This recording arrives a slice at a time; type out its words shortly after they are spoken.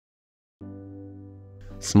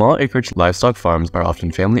Small acreage livestock farms are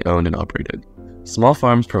often family-owned and operated. Small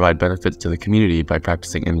farms provide benefits to the community by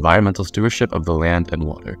practicing environmental stewardship of the land and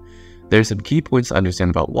water. There are some key points to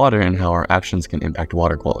understand about water and how our actions can impact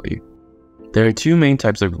water quality. There are two main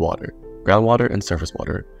types of water: groundwater and surface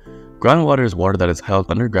water. Groundwater is water that is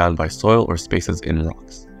held underground by soil or spaces in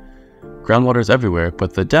rocks. Groundwater is everywhere,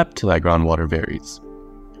 but the depth to that groundwater varies.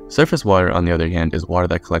 Surface water, on the other hand, is water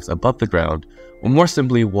that collects above the ground, or more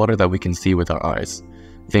simply, water that we can see with our eyes.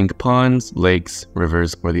 Think ponds, lakes,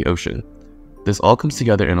 rivers, or the ocean. This all comes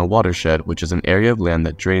together in a watershed, which is an area of land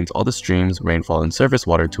that drains all the streams, rainfall, and surface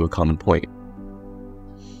water to a common point.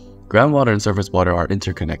 Groundwater and surface water are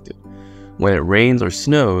interconnected. When it rains or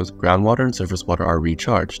snows, groundwater and surface water are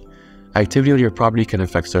recharged. Activity on your property can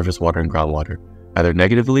affect surface water and groundwater, either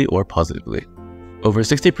negatively or positively. Over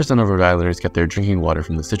 60% of Rhode Islanders get their drinking water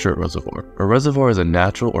from the Situate Reservoir. A reservoir is a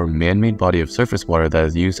natural or man-made body of surface water that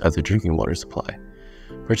is used as a drinking water supply.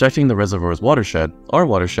 Protecting the reservoir's watershed, our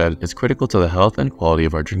watershed, is critical to the health and quality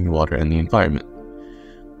of our drinking water and the environment.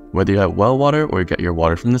 Whether you have well water or get your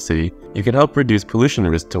water from the city, you can help reduce pollution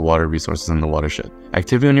risk to water resources in the watershed.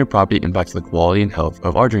 Activity on your property impacts the quality and health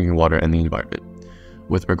of our drinking water and the environment.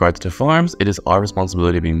 With regards to farms, it is our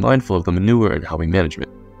responsibility to be mindful of the manure and how we manage it.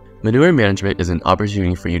 Manure management is an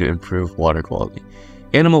opportunity for you to improve water quality.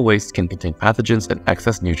 Animal waste can contain pathogens and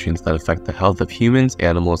excess nutrients that affect the health of humans,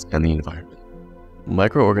 animals, and the environment.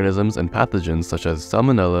 Microorganisms and pathogens such as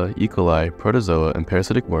Salmonella, E. coli, protozoa, and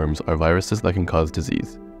parasitic worms are viruses that can cause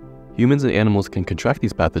disease. Humans and animals can contract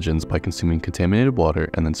these pathogens by consuming contaminated water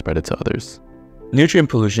and then spread it to others. Nutrient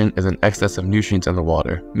pollution is an excess of nutrients in the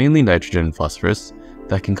water, mainly nitrogen and phosphorus,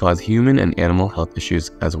 that can cause human and animal health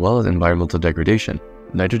issues as well as environmental degradation.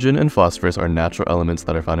 Nitrogen and phosphorus are natural elements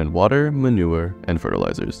that are found in water, manure, and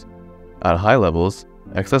fertilizers. At high levels,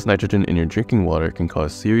 excess nitrogen in your drinking water can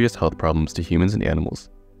cause serious health problems to humans and animals,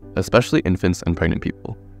 especially infants and pregnant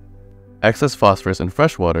people. Excess phosphorus in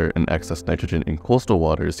fresh water and excess nitrogen in coastal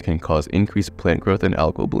waters can cause increased plant growth and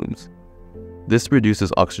algal blooms. This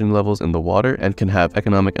reduces oxygen levels in the water and can have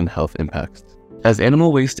economic and health impacts. As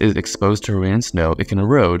animal waste is exposed to rain and snow, it can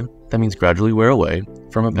erode, that means gradually wear away,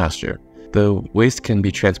 from a pasture. The waste can be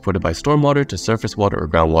transported by stormwater to surface water or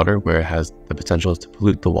groundwater, where it has the potential to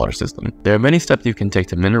pollute the water system. There are many steps you can take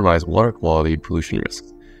to minimize water quality pollution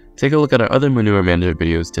risks. Take a look at our other manure management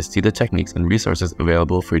videos to see the techniques and resources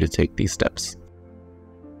available for you to take these steps.